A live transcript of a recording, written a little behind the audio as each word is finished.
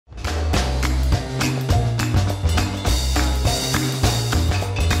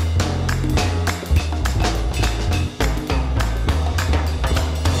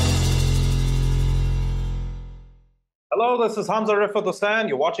Hello, this is Hamzah Rifaat Hussain.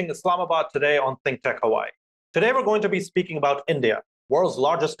 You're watching Islamabad today on ThinkTech Hawaii. Today we're going to be speaking about India, world's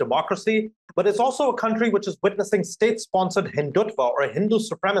largest democracy, but it's also a country which is witnessing state-sponsored Hindutva or Hindu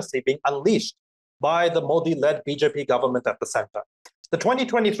supremacy being unleashed by the Modi-led BJP government at the center. The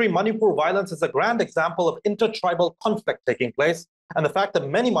 2023 Manipur violence is a grand example of intertribal conflict taking place, and the fact that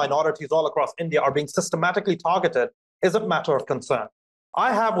many minorities all across India are being systematically targeted is a matter of concern.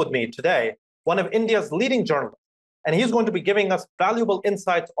 I have with me today one of India's leading journalists, and he's going to be giving us valuable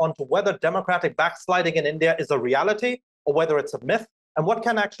insights onto whether democratic backsliding in India is a reality or whether it's a myth, and what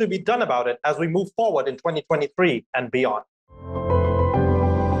can actually be done about it as we move forward in 2023 and beyond.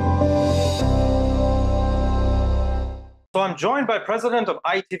 So I'm joined by President of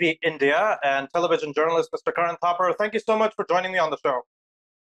ITV India and television journalist, Mr. Karan Thapar. Thank you so much for joining me on the show.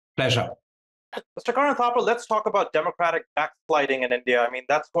 Pleasure. Mr. Karan Thapar, let's talk about democratic backsliding in India. I mean,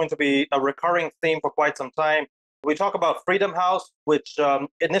 that's going to be a recurring theme for quite some time. We talk about Freedom House, which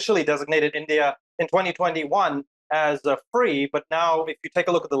initially designated India in 2021 as free, but now if you take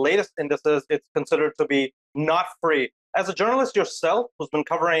a look at the latest indices, it's considered to be not free. As a journalist yourself, who's been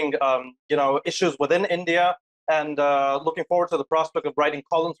covering issues within India and looking forward to the prospect of writing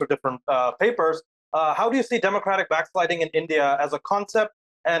columns for different papers, how do you see democratic backsliding in India as a concept,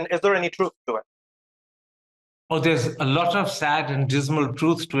 and is there any truth to it? Oh, there's a lot of sad and dismal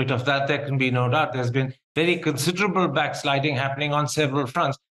truth to it. Of that, there can be no doubt. There's been very considerable backsliding happening on several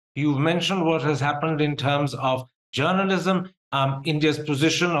fronts. You've mentioned what has happened in terms of journalism. India's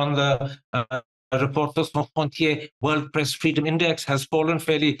position on the Reporters Sans Frontières World Press Freedom Index has fallen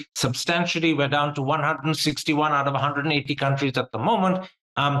fairly substantially. We're down to 161 out of 180 countries at the moment.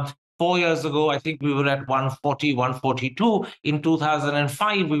 4 years ago, I think we were at 140, 142. In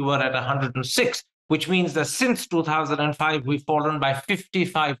 2005, we were at 106. Which means that since 2005, we've fallen by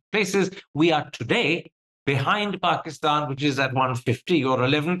 55 places. We are today behind Pakistan, which is at 150 or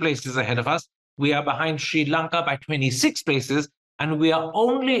 11 places ahead of us. We are behind Sri Lanka by 26 places, and we are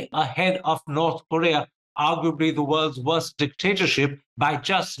only ahead of North Korea, arguably the world's worst dictatorship, by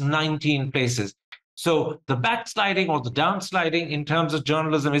just 19 places. So the backsliding or the downsliding in terms of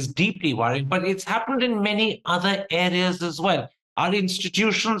journalism is deeply worrying, but it's happened in many other areas as well. Our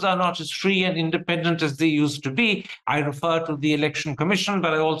institutions are not as free and independent as they used to be. I refer to the Election Commission,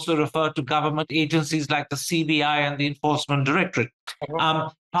 but I also refer to government agencies like the CBI and the Enforcement Directorate.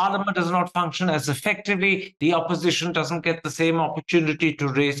 Parliament does not function as effectively. The opposition doesn't get the same opportunity to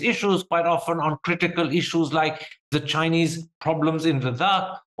raise issues, quite often on critical issues like the Chinese problems in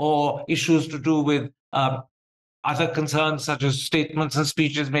Ladakh or issues to do with other concerns such as statements and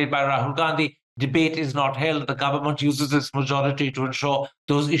speeches made by Rahul Gandhi. Debate is not held. The government uses its majority to ensure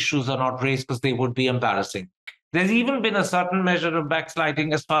those issues are not raised because they would be embarrassing. There's even been a certain measure of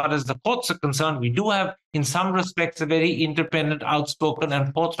backsliding as far as the courts are concerned. We do have, in some respects, a very independent, outspoken,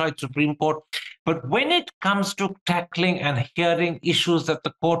 and forthright Supreme Court. But when it comes to tackling and hearing issues that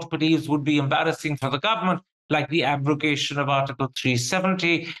the court believes would be embarrassing for the government, like the abrogation of Article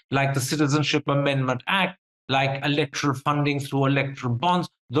 370, like the Citizenship Amendment Act, like electoral funding through electoral bonds,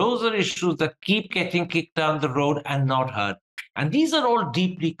 those are issues that keep getting kicked down the road and not heard. And these are all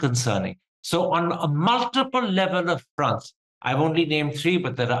deeply concerning. So on a multiple level of fronts, I've only named three,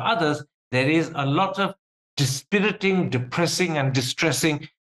 but there are others, there is a lot of dispiriting, depressing, and distressing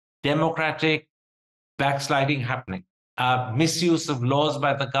democratic backsliding happening. Misuse of laws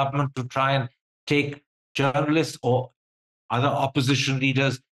by the government to try and take journalists or other opposition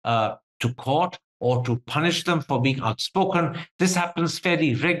leaders to court, or to punish them for being outspoken. This happens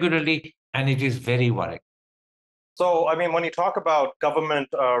fairly regularly, and it is very worrying. So, I mean, when you talk about government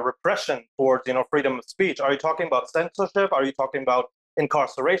repression towards, freedom of speech, are you talking about censorship? Are you talking about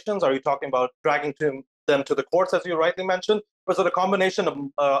incarcerations? Are you talking about dragging them to the courts, as you rightly mentioned? Or is it a combination of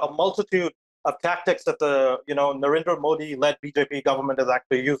a multitude of tactics that the, Narendra Modi-led BJP government is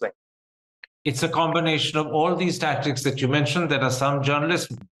actually using? It's a combination of all these tactics that you mentioned. There are some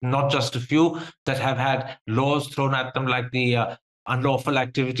journalists, not just a few, that have had laws thrown at them, like the Unlawful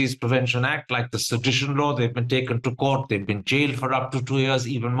Activities Prevention Act, like the sedition law. They've been taken to court. They've been jailed for up to 2 years,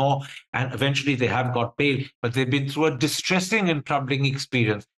 even more. And eventually they have got bail. But they've been through a distressing and troubling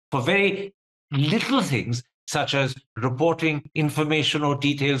experience for very little things, such as reporting information or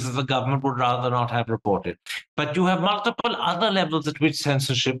details that the government would rather not have reported. But you have multiple other levels at which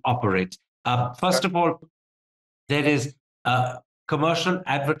censorship operates. First of all, there is commercial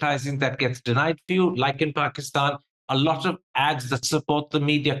advertising that gets denied for you, like in Pakistan. A lot of ads that support the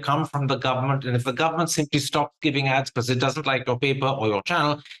media come from the government, and if the government simply stops giving ads because it doesn't like your paper or your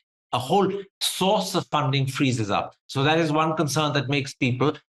channel, a whole source of funding freezes up. So that is one concern that makes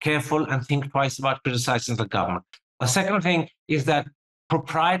people careful and think twice about criticizing the government. A second thing is that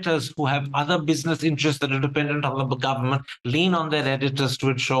proprietors who have other business interests that are dependent on the government lean on their editors to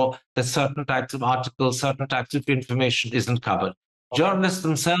ensure that certain types of articles, certain types of information isn't covered. Okay. Journalists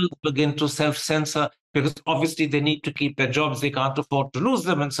themselves begin to self-censor because obviously they need to keep their jobs. They can't afford to lose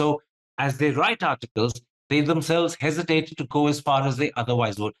them. And so as they write articles, they themselves hesitate to go as far as they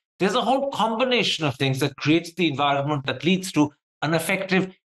otherwise would. There's a whole combination of things that creates the environment that leads to an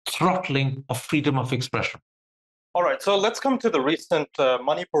effective throttling of freedom of expression. All right, so let's come to the recent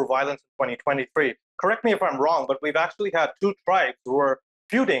Manipur violence in 2023. Correct me if I'm wrong, but we've actually had two tribes who were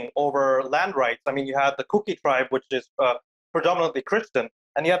feuding over land rights. I mean, you had the Kuki tribe, which is predominantly Christian,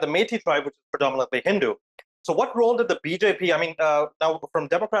 and you had the Metis tribe, which is predominantly Hindu. So what role did the BJP, I mean, now from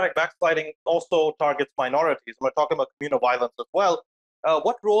democratic backsliding also targets minorities. We're talking about communal violence as well.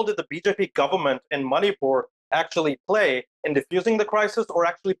 What role did the BJP government in Manipur actually play in diffusing the crisis or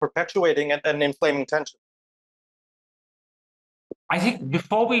actually perpetuating and inflaming tension? I think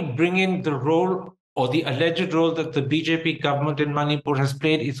before we bring in the role or the alleged role that the BJP government in Manipur has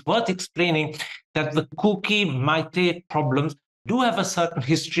played, it's worth explaining that the Kuki Meitei problems do have a certain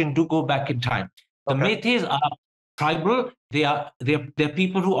history and do go back in time. The Meiteis are tribal. They're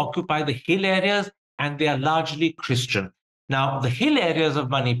people who occupy the hill areas, and they are largely Christian. Now, the hill areas of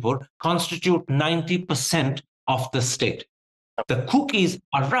Manipur constitute 90% of the state. The Kukis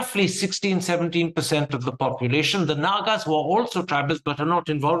are roughly 16-17% of the population. The Nagas, who are also tribals but are not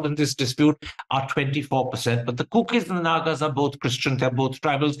involved in this dispute, are 24%. But the Kukis and the Nagas are both Christian, they're both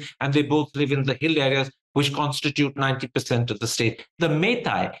tribals, and they both live in the hill areas, which constitute 90% of the state. The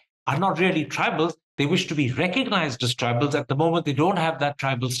Meitei are not really tribals. They wish to be recognized as tribals. At the moment, they don't have that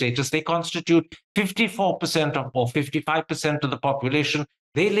tribal status. They constitute 54% or 55% of the population.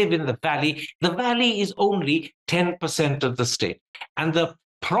 They live in the valley. The valley is only 10% of the state. And the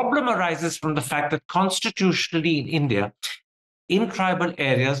problem arises from the fact that constitutionally in India, in tribal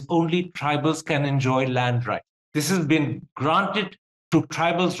areas, only tribals can enjoy land rights. This has been granted to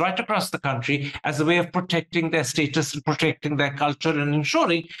tribals right across the country as a way of protecting their status and protecting their culture and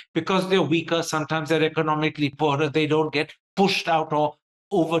ensuring, because they're weaker, sometimes they're economically poorer, they don't get pushed out or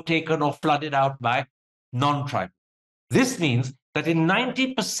overtaken or flooded out by non-tribal. This means that in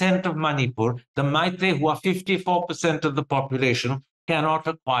 90% of Manipur, the Meitei, who are 54% of the population, cannot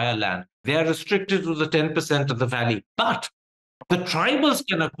acquire land. They are restricted to the 10% of the valley. But the tribals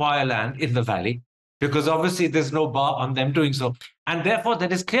can acquire land in the valley because obviously there's no bar on them doing so. And therefore,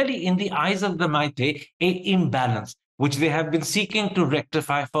 there is clearly in the eyes of the Meitei an imbalance, which they have been seeking to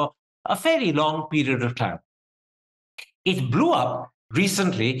rectify for a fairly long period of time. It blew up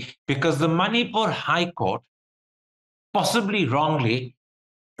recently because the Manipur High Court, possibly wrongly,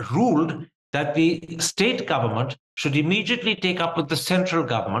 ruled that the state government should immediately take up with the central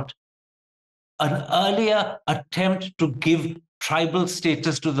government an earlier attempt to give tribal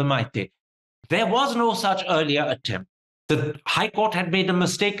status to the Meitei. There was no such earlier attempt. The High Court had made a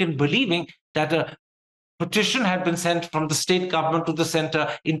mistake in believing that a petition had been sent from the state government to the center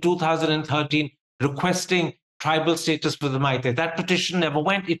in 2013 requesting tribal status for the Meitei. That petition never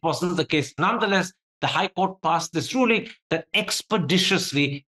went. It wasn't the case. Nonetheless, the High Court passed this ruling that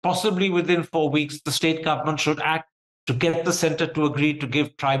expeditiously, possibly within 4 weeks, the state government should act to get the center to agree to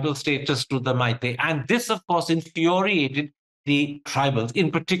give tribal status to the Meitei. And this, of course, infuriated the tribals,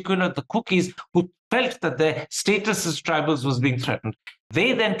 in particular the Kukis, who felt that their status as tribals was being threatened.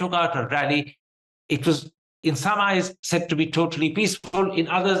 They then took out a rally. It was, in some eyes, said to be totally peaceful. In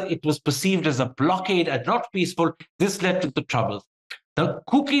others, it was perceived as a blockade and not peaceful. This led to the troubles. The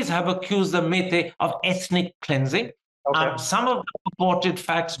Kukis have accused the Meitei of ethnic cleansing. Some of the purported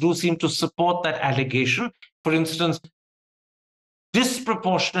facts do seem to support that allegation. For instance,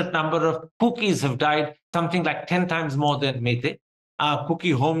 disproportionate number of Kukis have died, something like 10 times more than Meitei.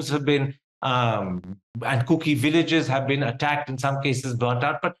 Kuki homes have been, and Kuki villages have been attacked, in some cases burnt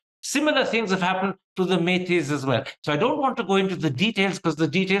out. But similar things have happened to the Meiteis as well. So I don't want to go into the details because the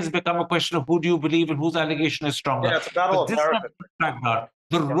details become a question of who do you believe and whose allegation is stronger. Yeah, it's a battle of narrative.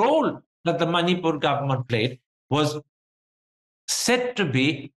 The role that the Manipur government played was said to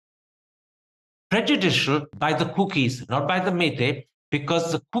be prejudicial by the Kukis, not by the Meitei,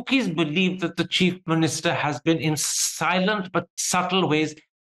 because the Kukis believe that the chief minister has been in silent but subtle ways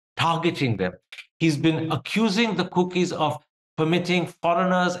targeting them. He's been accusing the Kukis of permitting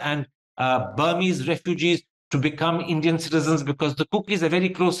foreigners and Burmese refugees to become Indian citizens because the Kukis are very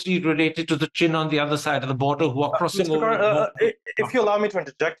closely related to the Chin on the other side of the border who are crossing over. If you allow me to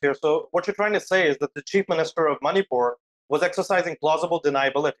interject here, so what you're trying to say is that the chief minister of Manipur was exercising plausible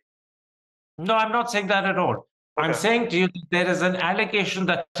deniability. No, I'm not saying that at all. I'm saying to you that there is an allegation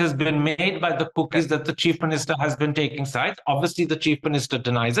that has been made by the cookies that the chief minister has been taking sides. Obviously, the chief minister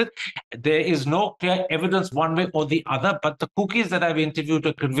denies it. There is no clear evidence one way or the other, but the cookies that I've interviewed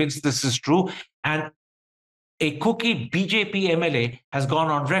are convinced this is true. And a cookie BJP MLA has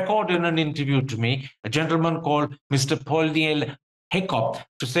gone on record in an interview to me, a gentleman called Mr. Paul Neil Hiccup,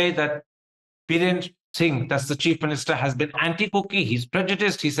 to say that Biren Singh, that's the chief minister, has been anti-cookie. He's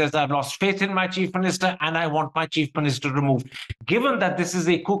prejudiced. He says, I've lost faith in my chief minister and I want my chief minister removed. Given that this is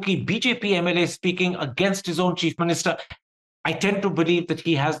a cookie BJP MLA speaking against his own chief minister, I tend to believe that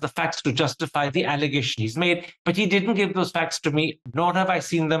he has the facts to justify the allegation he's made, but he didn't give those facts to me, nor have I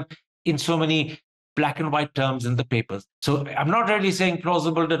seen them in so many black and white terms in the papers. So I'm not really saying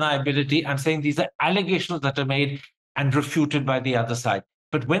plausible deniability. I'm saying these are allegations that are made and refuted by the other side.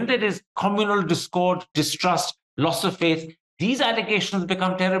 But when there is communal discord, distrust, loss of faith, these allegations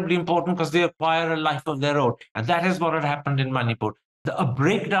become terribly important because they acquire a life of their own. And that is what had happened in Manipur. A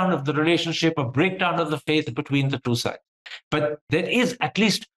breakdown of the relationship, a breakdown of the faith between the two sides. But there is at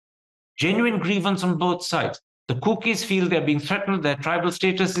least genuine grievance on both sides. The cookies feel they're being threatened, their tribal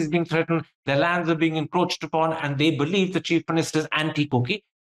status is being threatened, their lands are being encroached upon, and they believe the chief minister is anti-cookie.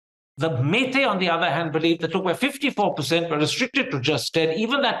 The Métis, on the other hand, believe that, look, we're 54%, we're restricted to just 10.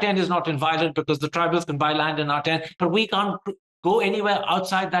 Even that 10 is not inviolate because the tribals can buy land in our 10, but we can't go anywhere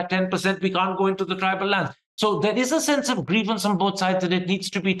outside that 10%. We can't go into the tribal lands. So there is a sense of grievance on both sides that it needs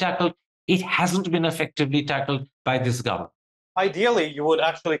to be tackled. It hasn't been effectively tackled by this government. Ideally, you would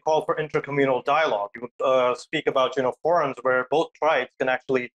actually call for intercommunal dialogue. You would speak about, forums where both tribes can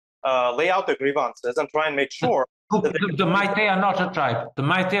actually lay out their grievances and try and make sure that the Métis are not a tribe. The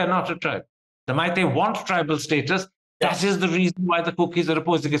Métis are not a tribe. The Métis want tribal status. That is the reason why the cookies are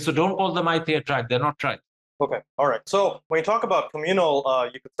opposing it. So don't call the Métis a tribe. They're not tribes. Okay. All right. So when you talk about communal,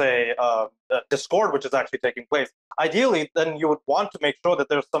 you could say discord, which is actually taking place, ideally, then you would want to make sure that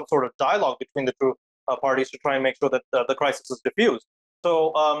there's some sort of dialogue between the two parties to try and make sure that the crisis is diffused.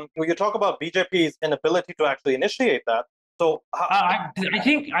 So when you talk about BJP's inability to actually initiate that, so I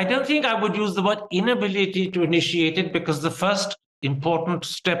don't think I would use the word inability to initiate it, because the first important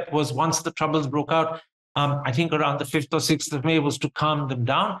step was, once the troubles broke out, I think around the 5th or 6th of May, was to calm them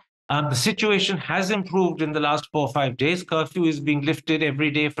down. The situation has improved in the last 4 or 5 days. Curfew is being lifted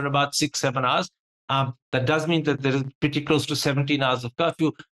every day for about 6-7 hours. That does mean that there is pretty close to 17 hours of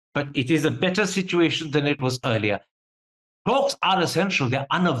curfew, but it is a better situation than it was earlier. Talks are essential. They're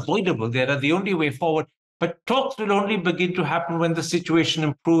unavoidable. They're the only way forward. But talks will only begin to happen when the situation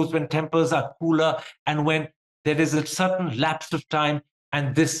improves, when tempers are cooler, and when there is a certain lapse of time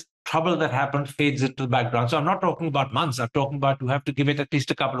and this trouble that happened fades into the background. So I'm not talking about months. I'm talking about you have to give it at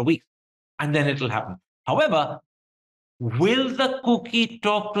least a couple of weeks, and then it'll happen. However, will the cookie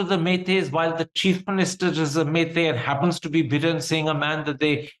talk to the Métis while the chief minister is a Métis and happens to be Biren Singh, a man that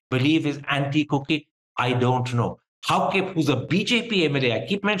they believe is anti-cookie? I don't know. Howkip, who's a BJP MLA, I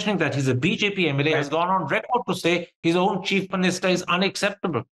keep mentioning that he's a BJP MLA, has gone on record to say his own chief minister is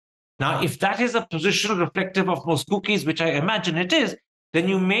unacceptable. Now, if that is a position reflective of most cookies, which I imagine it is, then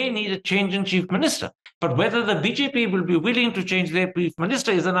you may need a change in chief minister. But whether the BJP will be willing to change their chief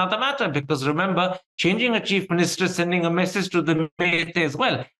minister is another matter, because remember, changing a chief minister is sending a message to the Métis as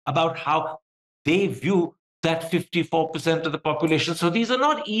well about how they view that 54% of the population. So these are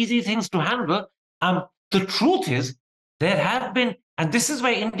not easy things to handle. The truth is, there have been, and this is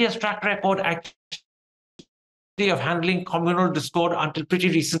why India's track record actually of handling communal discord until pretty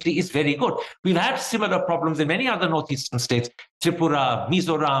recently is very good. We've had similar problems in many other northeastern states, Tripura,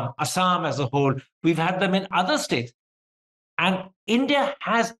 Mizoram, Assam as a whole. We've had them in other states. And India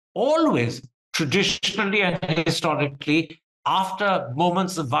has always, traditionally and historically, after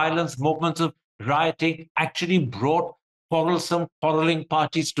moments of violence, moments of rioting, actually brought quarreling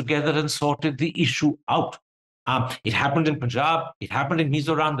parties together and sorted the issue out. It happened in Punjab, it happened in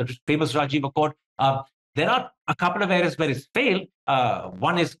Mizoram, the famous Rajiv Accord. There are a couple of areas where it's failed.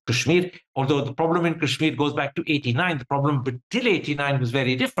 One is Kashmir, although the problem in Kashmir goes back to 89. The problem till 89 was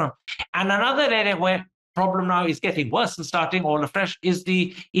very different. And another area where problem now is getting worse and starting all afresh is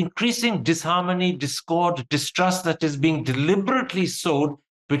the increasing disharmony, discord, distrust that is being deliberately sowed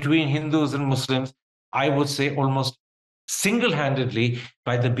between Hindus and Muslims, I would say almost single-handedly,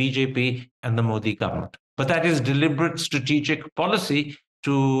 by the BJP and the Modi government. But that is deliberate strategic policy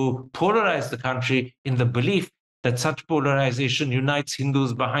to polarize the country in the belief that such polarization unites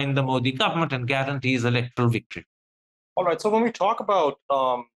Hindus behind the Modi government and guarantees electoral victory. All right. So when we talk about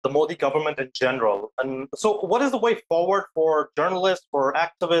the Modi government in general, and so what is the way forward for journalists, for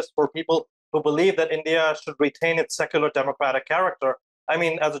activists, for people who believe that India should retain its secular democratic character I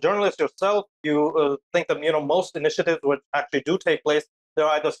mean, as a journalist yourself, you think that most initiatives which actually do take place,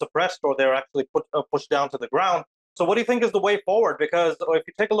 they're either suppressed or they're actually pushed down to the ground. So, what do you think is the way forward? Because if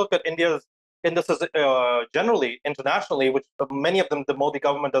you take a look at India's indices generally internationally, which many of them the Modi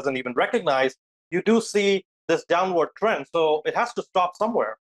government doesn't even recognize, you do see this downward trend. So it has to stop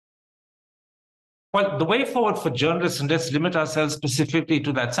somewhere. Well, the way forward for journalists, and let's limit ourselves specifically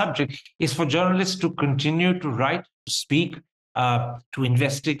to that subject, is for journalists to continue to write, to speak, to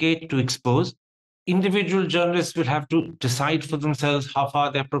investigate, to expose. Individual journalists will have to decide for themselves how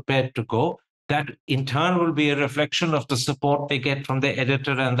far they're prepared to go. That in turn will be a reflection of the support they get from the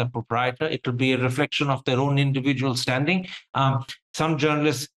editor and the proprietor. It will be a reflection of their own individual standing. Some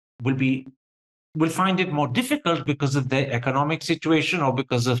journalists will find it more difficult because of their economic situation or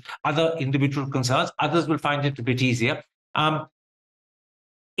because of other individual concerns. Others will find it a bit easier.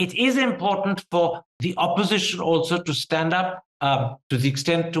 It is important for the opposition also to stand up to the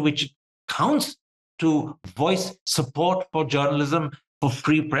extent to which it counts to voice support for journalism, for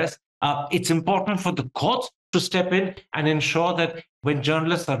free press. It's important for the courts to step in and ensure that when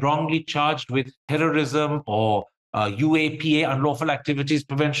journalists are wrongly charged with terrorism or UAPA, Unlawful Activities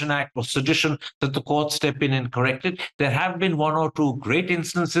Prevention Act, or sedition, that the courts step in and correct it. There have been one or two great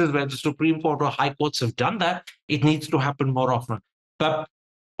instances where the Supreme Court or High Courts have done that. It needs to happen more often. But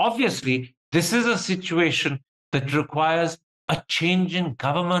obviously, this is a situation that requires a change in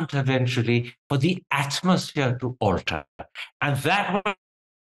government eventually for the atmosphere to alter. And that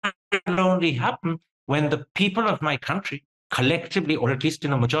will only happen when the people of my country collectively, or at least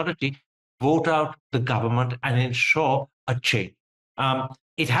in a majority, vote out the government and ensure a change.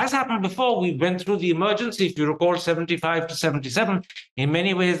 It has happened before. We went through the emergency, if you recall, 75 to 77. In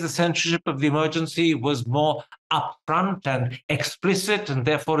many ways, the censorship of the emergency was more upfront and explicit, and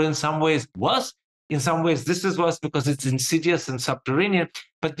therefore in some ways worse. In some ways, this is worse because it's insidious and subterranean.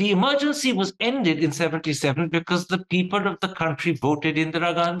 But the emergency was ended in 77 because the people of the country voted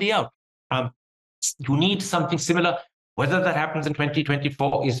Indira Gandhi out. You need something similar. Whether that happens in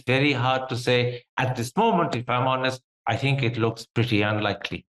 2024 is very hard to say at this moment. If I'm honest, I think it looks pretty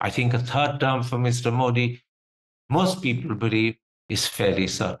unlikely. I think a third term for Mr. Modi, most people believe, is fairly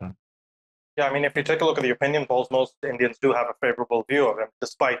certain. Yeah, I mean, if you take a look at the opinion polls, most Indians do have a favorable view of him,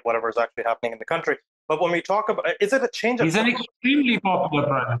 despite whatever is actually happening in the country. But when we talk about, is it a change? He's an extremely popular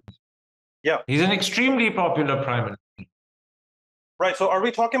prime minister. Yeah. He's an extremely popular prime minister. Right. So are we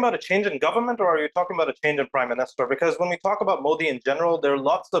talking about a change in government, or are you talking about a change in prime minister? Because when we talk about Modi in general, there are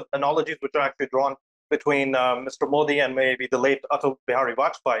lots of analogies which are actually drawn between Mr. Modi and maybe the late Atal Bihari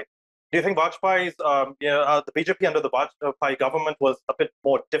Vajpayee. Do you think Vajpayee's, the BJP under the Vajpayee government was a bit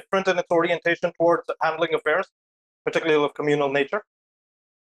more different in its orientation towards handling affairs, particularly of communal nature?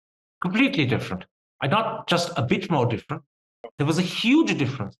 Completely different. Not just a bit more different. There was a huge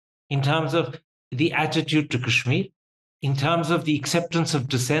difference in terms of the attitude to Kashmir, in terms of the acceptance of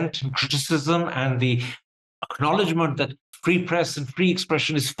dissent and criticism and the acknowledgement that free press and free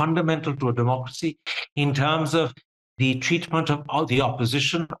expression is fundamental to a democracy, in terms of the treatment of all the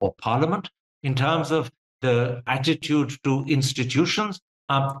opposition or parliament, in terms of the attitude to institutions,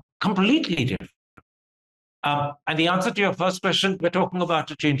 completely different. And the answer to your first question, we're talking about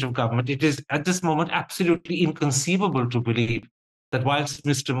a change of government. It is at this moment absolutely inconceivable to believe that whilst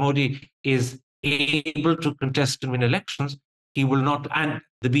Mr. Modi is able to contest and win elections, he will not, and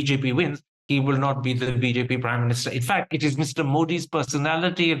the BJP wins, he will not be the BJP prime minister. In fact, it is Mr. Modi's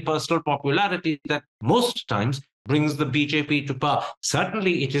personality and personal popularity that most times brings the BJP to power.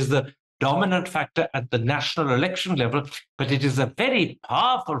 Certainly, it is the dominant factor at the national election level, but it is a very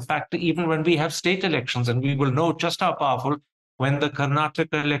powerful factor even when we have state elections, and we will know just how powerful when the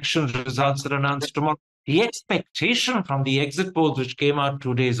Karnataka election results are announced tomorrow. The expectation from the exit polls, which came out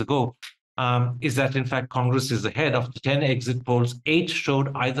 2 days ago, is that, in fact, Congress is ahead. Of the 10 exit polls, 8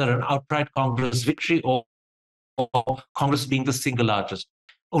 showed either an outright Congress victory or Congress being the single largest.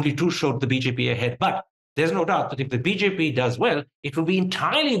 Only 2 showed the BJP ahead. But there's no doubt that if the BJP does well, it will be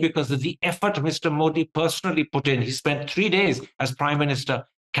entirely because of the effort Mr. Modi personally put in. He spent 3 days as prime minister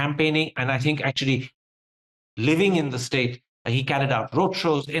campaigning and I think actually living in the state. He carried out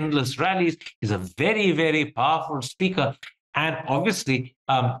roadshows, endless rallies. He's a very, very powerful speaker. And obviously,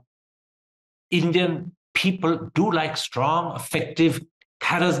 Indian people do like strong, effective,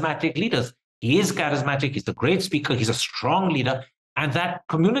 charismatic leaders. He is charismatic. He's a great speaker. He's a strong leader. And that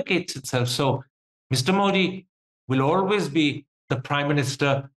communicates itself. So Mr. Modi will always be the prime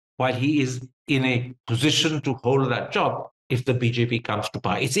minister while he is in a position to hold that job if the BJP comes to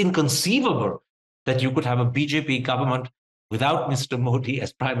power. It's inconceivable that you could have a BJP government without Mr. Modi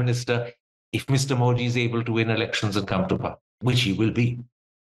as prime minister if Mr. Modi is able to win elections and come to power. which he will be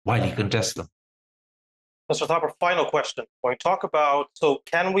while he contests them. Mr. Thapar, final question. When we talk about, so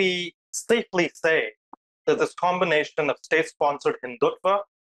can we safely say that this combination of state-sponsored Hindutva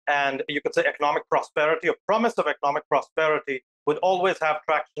and you could say economic prosperity or promise of economic prosperity would always have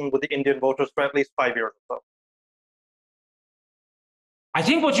traction with the Indian voters for at least 5 years or so? I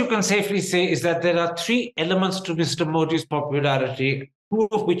think what you can safely say is that there are three elements to Mr. Modi's popularity, two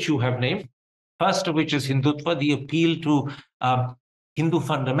of which you have named. First of which is Hindutva, the appeal to Hindu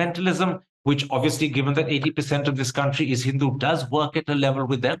fundamentalism, which obviously, given that 80% of this country is Hindu, does work at a level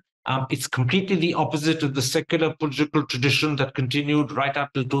with them. It's completely the opposite of the secular political tradition that continued right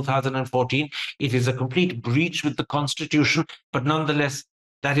up till 2014. It is a complete breach with the constitution, but nonetheless,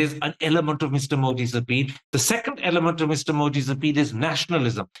 that is an element of Mr. Modi's appeal. The second element of Mr. Modi's appeal is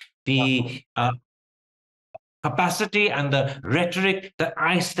nationalism. The capacity and the rhetoric that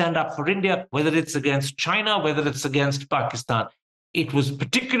I stand up for India, whether it's against China, whether it's against Pakistan. It was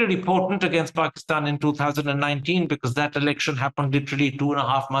particularly potent against Pakistan in 2019 because that election happened literally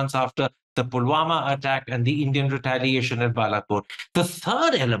 2.5 months after the Pulwama attack and the Indian retaliation at Balakot. The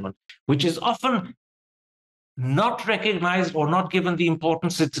third element, which is often not recognized or not given the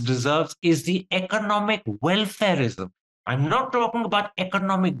importance it deserves, is the economic welfareism. I'm not talking about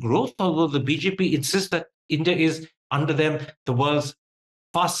economic growth, although the BJP insists that India is, under them, the world's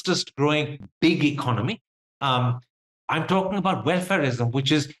fastest growing big economy. I'm talking about welfareism,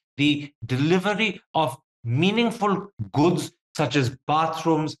 which is the delivery of meaningful goods such as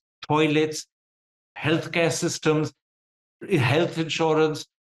bathrooms, toilets, healthcare systems, health insurance,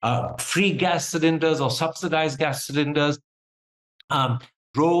 free gas cylinders or subsidized gas cylinders,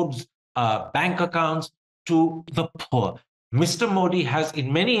 roads, bank accounts to the poor. Mr. Modi has,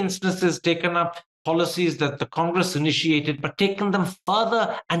 in many instances, taken up policies that the Congress initiated, but taken them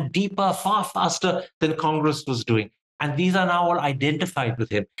further and deeper, far faster than Congress was doing. And these are now all identified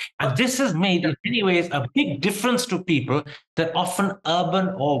with him. And this has made, in many ways, a big difference to people that often urban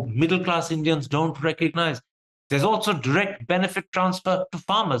or middle-class Indians don't recognize. There's also direct benefit transfer to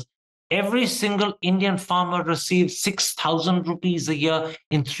farmers. Every single Indian farmer receives 6,000 rupees a year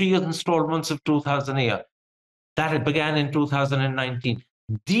in 3 installments of 2,000 a year. That began in 2019.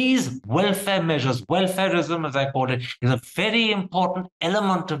 These welfare measures, welfareism, as I call it, is a very important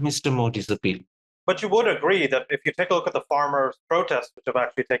element of Mr. Modi's appeal. But you would agree that if you take a look at the farmers' protests, which have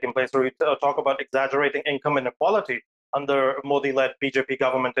actually taken place, where we talk about exaggerating income inequality under Modi-led BJP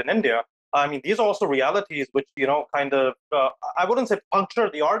government in India, I mean, these are also realities which, kind of, I wouldn't say puncture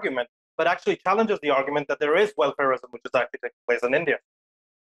the argument, but actually challenges the argument that there is welfareism, which is actually taking place in India.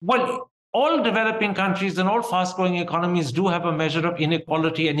 Well, all developing countries and all fast-growing economies do have a measure of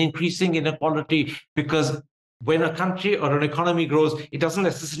inequality and increasing inequality, because when a country or an economy grows, it doesn't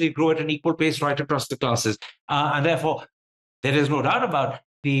necessarily grow at an equal pace right across the classes. And therefore, there is no doubt about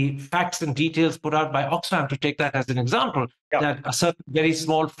the facts and details put out by Oxfam, to take that as an example, that a certain very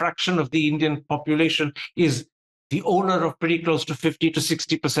small fraction of the Indian population is the owner of pretty close to 50 to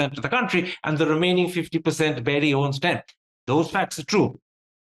 60% of the country, and the remaining 50% barely owns 10. Those facts are true.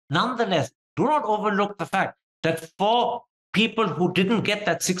 Nonetheless, do not overlook the fact that for people who didn't get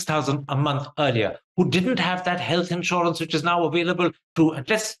that 6,000 a month earlier, who didn't have that health insurance, which is now available to,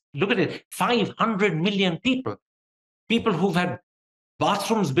 let's look at it, 500 million people who've had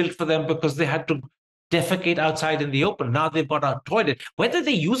bathrooms built for them because they had to defecate outside in the open. Now they've got a toilet. Whether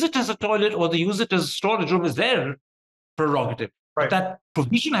they use it as a toilet or they use it as a storage room is their prerogative. Right. But that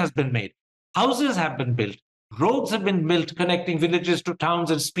provision has been made. Houses have been built. Roads have been built connecting villages to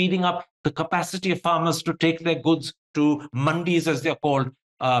towns and speeding up the capacity of farmers to take their goods to mandis, as they're called,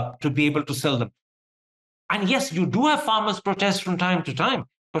 to be able to sell them. And yes, you do have farmers' protests from time to time,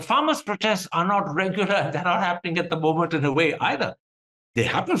 but farmers' protests are not regular, and they're not happening at the moment in a way either. They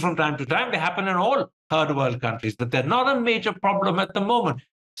happen from time to time. They happen in all third world countries, but they're not a major problem at the moment.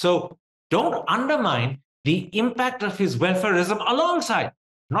 So don't undermine the impact of his welfareism alongside,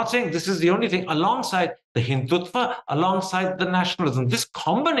 I'm not saying this is the only thing, alongside the Hindutva, alongside the nationalism. This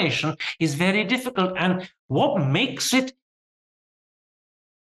combination is very difficult. And what makes it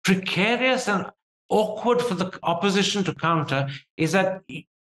precarious and awkward for the opposition to counter is that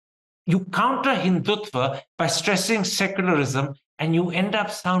you counter Hindutva by stressing secularism, and you end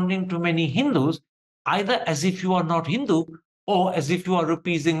up sounding to many Hindus either as if you are not Hindu or as if you are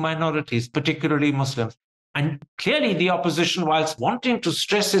appeasing minorities, particularly Muslims. And clearly the opposition, whilst wanting to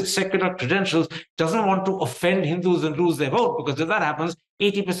stress its secular credentials, doesn't want to offend Hindus and lose their vote, because if that happens,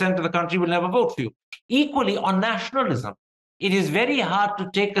 80% of the country will never vote for you. Equally, on nationalism, it is very hard to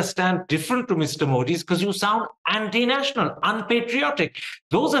take a stand different to Mr. Modi's because you sound anti-national, unpatriotic.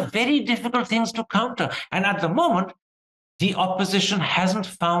 Those are very difficult things to counter. And at the moment, the opposition hasn't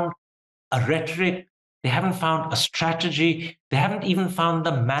found a rhetoric, they haven't found a strategy, they haven't even found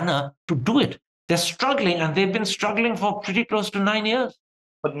the manner to do it. They're struggling, and they've been struggling for pretty close to 9 years.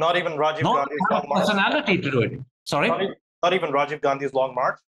 But not even Rajiv Not Gandhi's long march. personality to do it. Sorry? Not even Rajiv Gandhi's long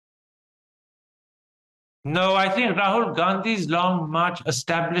march. No, I think Rahul Gandhi's long march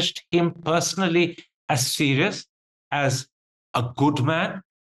established him personally as serious, as a good man,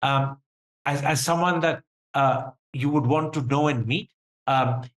 as someone that you would want to know and meet.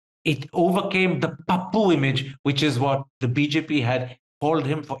 It overcame the Pappu image, which is what the BJP had called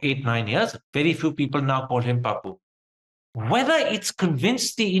him for 8-9 years. Very few people now call him Pappu. Whether it's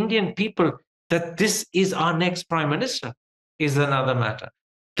convinced the Indian people that this is our next prime minister is another matter.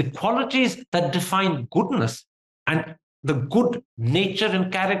 The qualities that define goodness and the good nature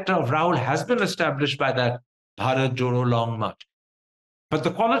and character of Rahul has been established by that Bharat Jodo long march. But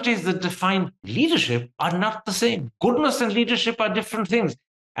the qualities that define leadership are not the same. Goodness and leadership are different things.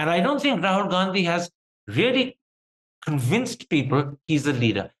 And I don't think Rahul Gandhi has really convinced people he's a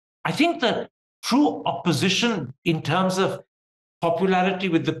leader. I think the true opposition in terms of popularity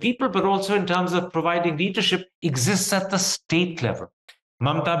with the people, but also in terms of providing leadership, exists at the state level.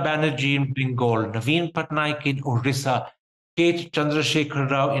 Mamata Banerjee in Bengal, Naveen Patnaik in Orissa, K.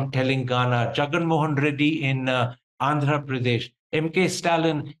 Chandrasekhar Rao in Telangana, Jagan Mohan Reddy in Andhra Pradesh, M.K.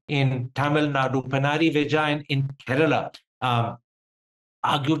 Stalin in Tamil Nadu, Pinarayi Vijayan in Kerala,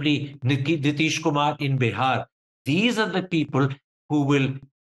 arguably Nitish Kumar in Bihar. These are the people who will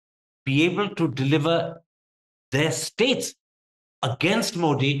be able to deliver their states against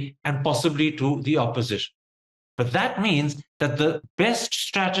Modi and possibly to the opposition. But that means that the best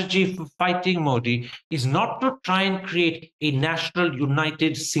strategy for fighting Modi is not to try and create a national,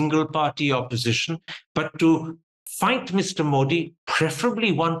 united, single-party opposition, but to fight Mr. Modi,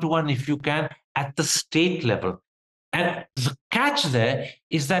 preferably one-to-one if you can, at the state level. And the catch there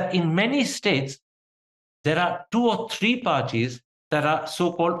is that in many states, there are 2 or 3 parties that are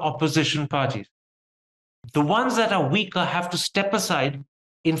so-called opposition parties. The ones that are weaker have to step aside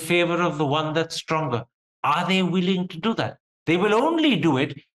in favor of the one that's stronger. Are they willing to do that? They will only do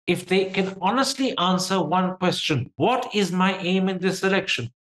it if they can honestly answer one question. What is my aim in this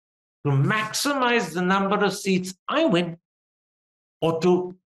election? To maximize the number of seats I win, or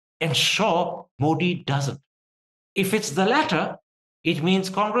to ensure Modi doesn't? If it's the latter, it means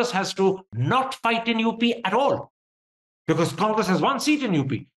Congress has to not fight in UP at all, because Congress has 1 seat in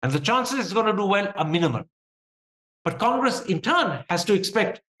UP, and the chances it's going to do well are minimal. But Congress, in turn, has to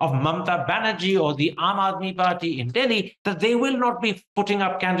expect of Mamata Banerjee or the Aam Aadmi Party in Delhi that they will not be putting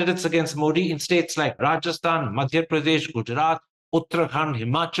up candidates against Modi in states like Rajasthan, Madhya Pradesh, Gujarat, Uttarakhand,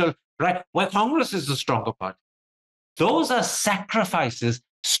 Himachal, right, where Congress is the stronger party. Those are sacrifices,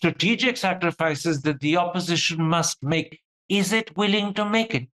 strategic sacrifices that the opposition must make. Is it willing to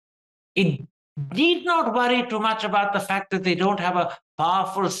make it? It need not worry too much about the fact that they don't have a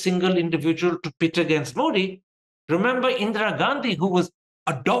powerful single individual to pit against Modi. Remember Indira Gandhi, who was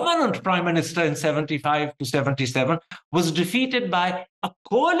a dominant prime minister in 75 to 77, was defeated by a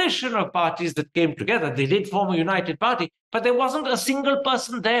coalition of parties that came together. They did form a united party, but there wasn't a single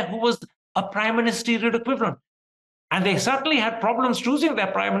person there who was a prime ministerial equivalent. And they certainly had problems choosing their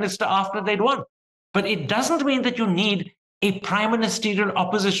prime minister after they'd won. But it doesn't mean that you need a prime ministerial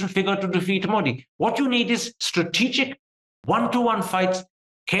opposition figure to defeat Modi. What you need is strategic one-to-one fights,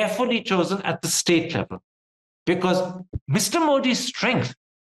 carefully chosen at the state level. Because Mr. Modi's strength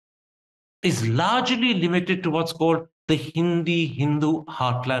is largely limited to what's called the Hindu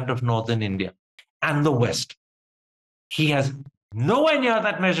heartland of northern India and the West. He has nowhere near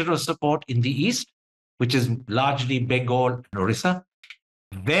that measure of support in the East, which is largely Bengal and Orissa.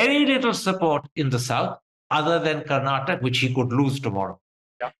 Very little support in the South, other than Karnataka, which he could lose tomorrow.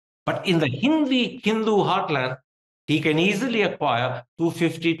 Yeah. But in the Hindu heartland, he can easily acquire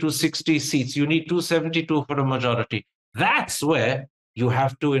 250 to 60 seats. You need 272 for a majority. That's where you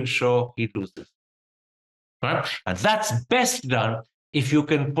have to ensure he loses. Right? And that's best done if you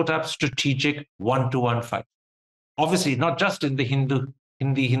can put up strategic one-to-one fights. Obviously, not just in the Hindu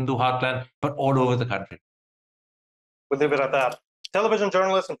heartland, but all over the country. We'll leave it at that. Television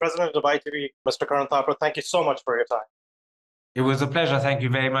journalist and president of ITV, Mr. Karan Thapar, thank you so much for your time. It was a pleasure. Thank you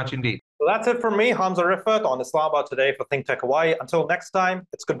very much indeed. So that's it from me, Hamzah Rifaat, on Islamabad Today for ThinkTech Hawaii. Until next time,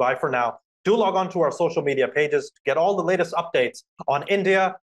 it's goodbye for now. Do log on to our social media pages to get all the latest updates on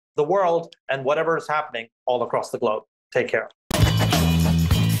India, the world, and whatever is happening all across the globe. Take care.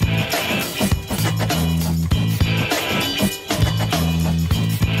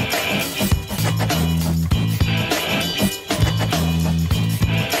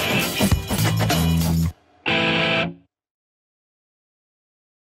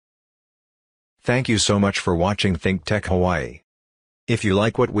 Thank you so much for watching ThinkTech Hawaii. If you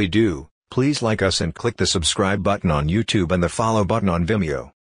like what we do, please like us and click the subscribe button on YouTube and the follow button on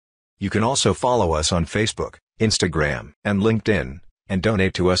Vimeo. You can also follow us on Facebook, Instagram, and LinkedIn, and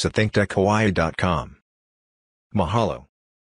donate to us at thinktechhawaii.com. Mahalo.